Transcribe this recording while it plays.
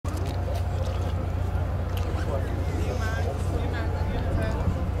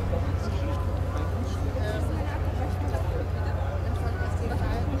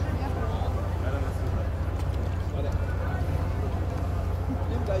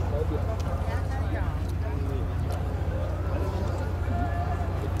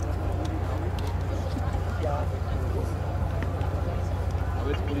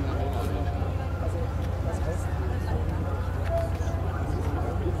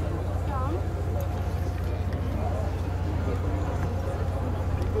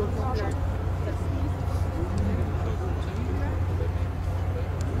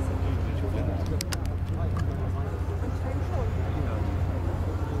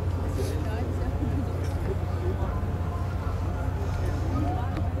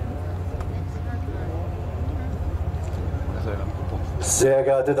Sehr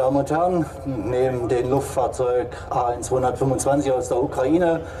geehrte Damen und Herren, neben dem Luftfahrzeug AN-225 aus der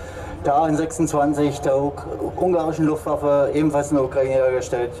Ukraine, der AN-26 der ungarischen Luftwaffe, ebenfalls in der Ukraine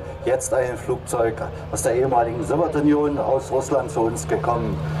hergestellt, jetzt ein Flugzeug aus der ehemaligen Sowjetunion aus Russland zu uns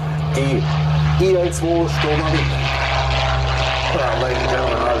gekommen, die IL-2 Shturmovik. Well, ladies and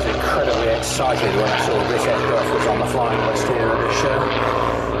gentlemen, I was incredibly excited when I saw this aircraft was on the flying list here at this show.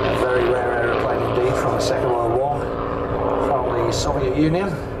 A very rare aeroplane indeed from the Second World War, from the Soviet Union,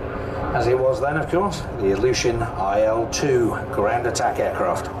 as it was then, of course, the Ilyushin Il-2 ground attack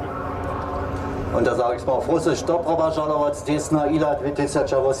aircraft. Und da sage ich mal auf Russisch, dobro pожаловать здесь на ILA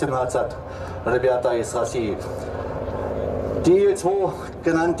 2018. Ребята из России. Die Il-2,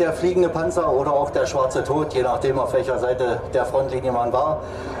 genannt der fliegende Panzer oder auch der schwarze Tod, je nachdem auf welcher Seite der Frontlinie man war,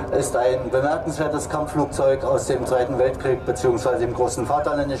 ist ein bemerkenswertes Kampfflugzeug aus dem Zweiten Weltkrieg bzw. dem Großen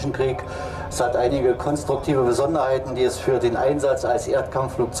Vaterländischen Krieg. Es hat einige konstruktive Besonderheiten, die es für den Einsatz als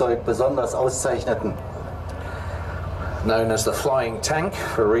Erdkampfflugzeug besonders auszeichneten. Known as the flying tank,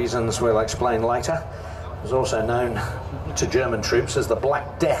 for reasons we'll explain later, was also known to German troops as the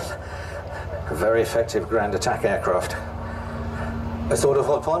Black Death, a very effective ground attack aircraft. Es wurde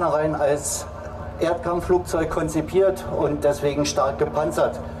von vornherein als Erdkampfflugzeug konzipiert und deswegen stark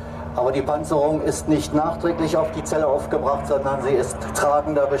gepanzert. Aber die Panzerung ist nicht nachträglich auf die Zelle aufgebracht, sondern sie ist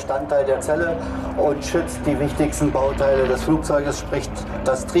tragender Bestandteil der Zelle und schützt die wichtigsten Bauteile des Flugzeuges, sprich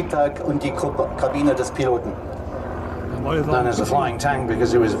das Triebwerk und die Kabine des Piloten. Known as the flying tank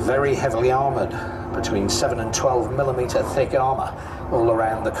because it was very heavily armoured, between 7 and 12 millimeter thick armour all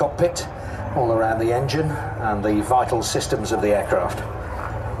around the cockpit, all around the engine and the vital systems of the aircraft.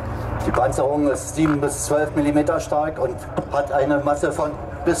 Die Panzerung ist 7 bis 12 mm stark und hat eine Masse von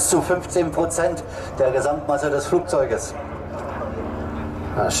bis zu 15% der Gesamtmasse des Flugzeuges.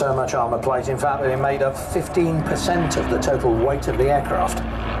 So much armour plate, in fact, that it made up 15% of the total weight of the aircraft.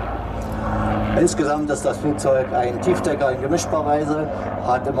 Insgesamt ist das Flugzeug ein Tiefdecker in Gemischbauweise,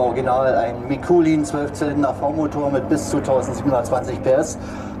 hat im Original einen Mikulin 12-Zylinder V-Motor mit bis zu 1720 PS.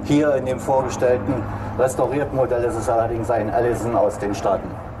 Hier in dem vorgestellten restaurierten Modell ist es allerdings ein Allison aus den Staaten.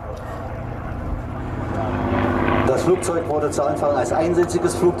 Das Flugzeug wurde zu Anfang als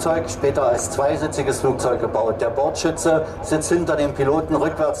einsitziges Flugzeug, später als zweisitziges Flugzeug gebaut. Der Bordschütze sitzt hinter dem Piloten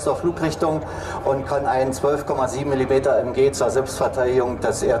rückwärts zur Flugrichtung und kann einen 12,7 mm MG zur Selbstverteidigung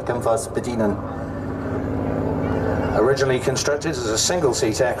des Erdkämpfers bedienen. Originally constructed as a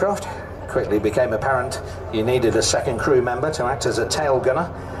single-seat aircraft, quickly became apparent you needed a second crew member to act as a tail gunner,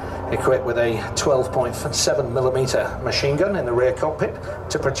 equipped with a 12.7 mm machine gun in the rear cockpit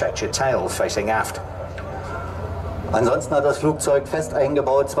to protect your tail facing aft. Ansonsten hat das Flugzeug fest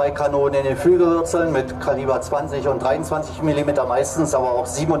eingebaut 2 Kanonen in den Flügelwürzeln mit Kaliber 20 und 23 mm meistens, aber auch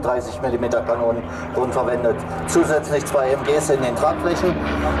 37 mm Kanonen wurden verwendet. Zusätzlich 2 MGs in den Tragflächen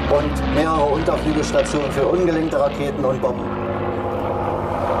und mehrere Unterflügelstationen für ungelenkte Raketen und Bomben.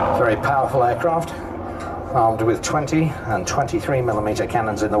 Very powerful aircraft, armed with 20 and 23 mm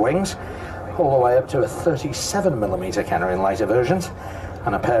cannons in the wings, all the way up to a 37 mm cannon in later versions,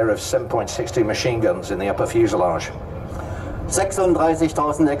 and a pair of 7.62 machine guns in the upper fuselage.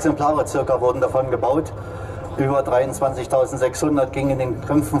 36.000 Exemplare circa wurden davon gebaut, über 23.600 gingen in den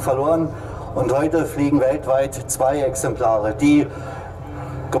Kämpfen verloren und heute fliegen weltweit 2 Exemplare, die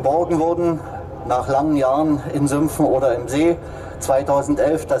geborgen wurden nach langen Jahren in Sümpfen oder im See.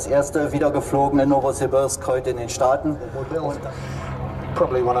 2011 das erste wieder geflogen in Novosibirsk, heute in den Staaten.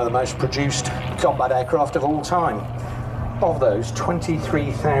 Probably one of the most produced combat aircraft of all time. Of those,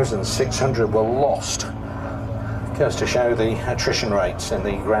 23,600 were lost. Goes to show the attrition rates in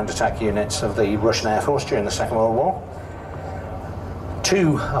the ground attack units of the Russian Air Force during the Second World War.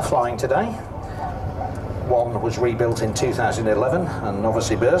 2 are flying today. 1 was rebuilt in 2011 in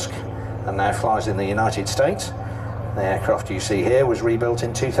Novosibirsk and now flies in the United States. The aircraft you see here was rebuilt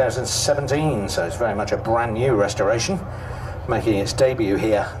in 2017, so it's very much a brand new restoration, making its debut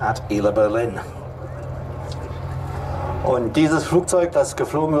here at ILA Berlin. Und dieses Flugzeug, das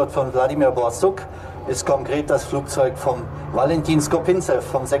geflogen wird von Wladimir Borsuk, ist konkret das Flugzeug vom Valentin Skopintsev,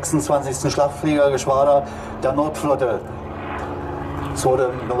 vom 26. Schlachtfliegergeschwader der Nordflotte. Es wurde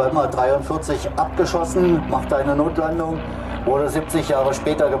im November 1943 abgeschossen, machte eine Notlandung, wurde 70 Jahre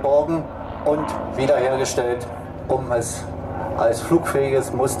später geborgen und wiederhergestellt, um es als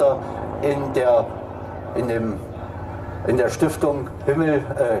flugfähiges Muster in der Stiftung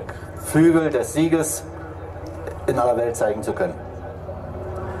Flügel des Sieges in aller Welt zeigen zu können.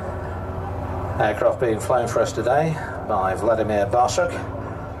 Aircraft being flown for us today by Vladimir Barsuk,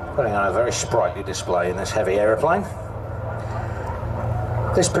 putting on a very sprightly display in this heavy aeroplane.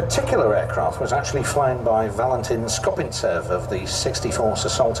 This particular aircraft was actually flown by Valentin Skopintsev of the 64th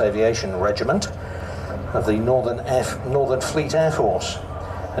Assault Aviation Regiment of the Northern Fleet Air Force.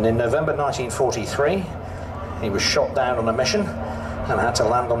 And in November 1943, he was shot down on a mission and had to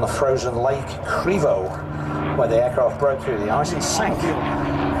land on the frozen lake Krivo, where the aircraft broke through the ice and sank.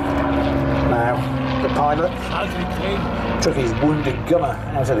 Now, the pilot took his wounded gunner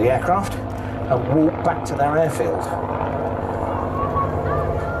out of the aircraft and walked back to their airfield.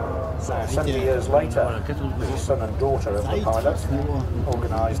 So 70 years later, the son and daughter of the pilot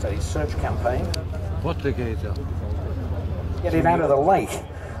organised a search campaign, get him out of the lake,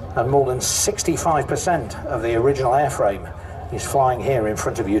 and more than 65% of the original airframe is flying here in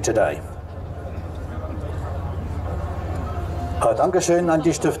front of you today. Dankeschön an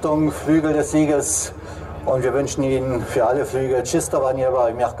die Stiftung Flügel des Sieges und wir wünschen Ihnen für alle Flüge Chistowa Nieba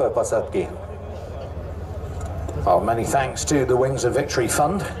i Mягкой Посадки. Well, many thanks to the Wings of Victory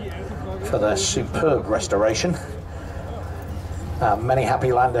Fund for their superb restoration. Many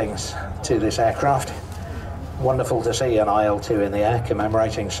happy landings to this aircraft. Wonderful to see an IL-2 in the air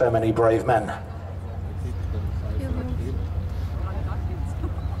commemorating so many brave men.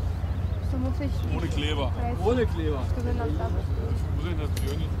 Ohne Kleber. Ohne Kleber.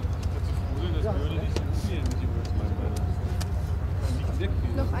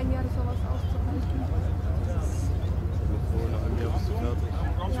 Noch ein Jahr sowas auszuhalten. Nach einem Jahr bist du fertig.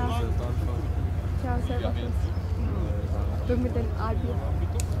 Ja. Tja, selber fest. Du mit den Albi.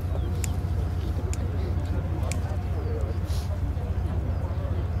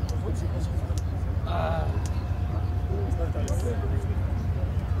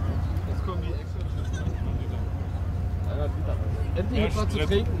 Jetzt kommen die extra endlich was zu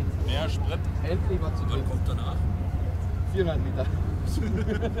trinken. Mehr Sprit. Endlich was zu trinken. Was kommt danach? 400 Liter.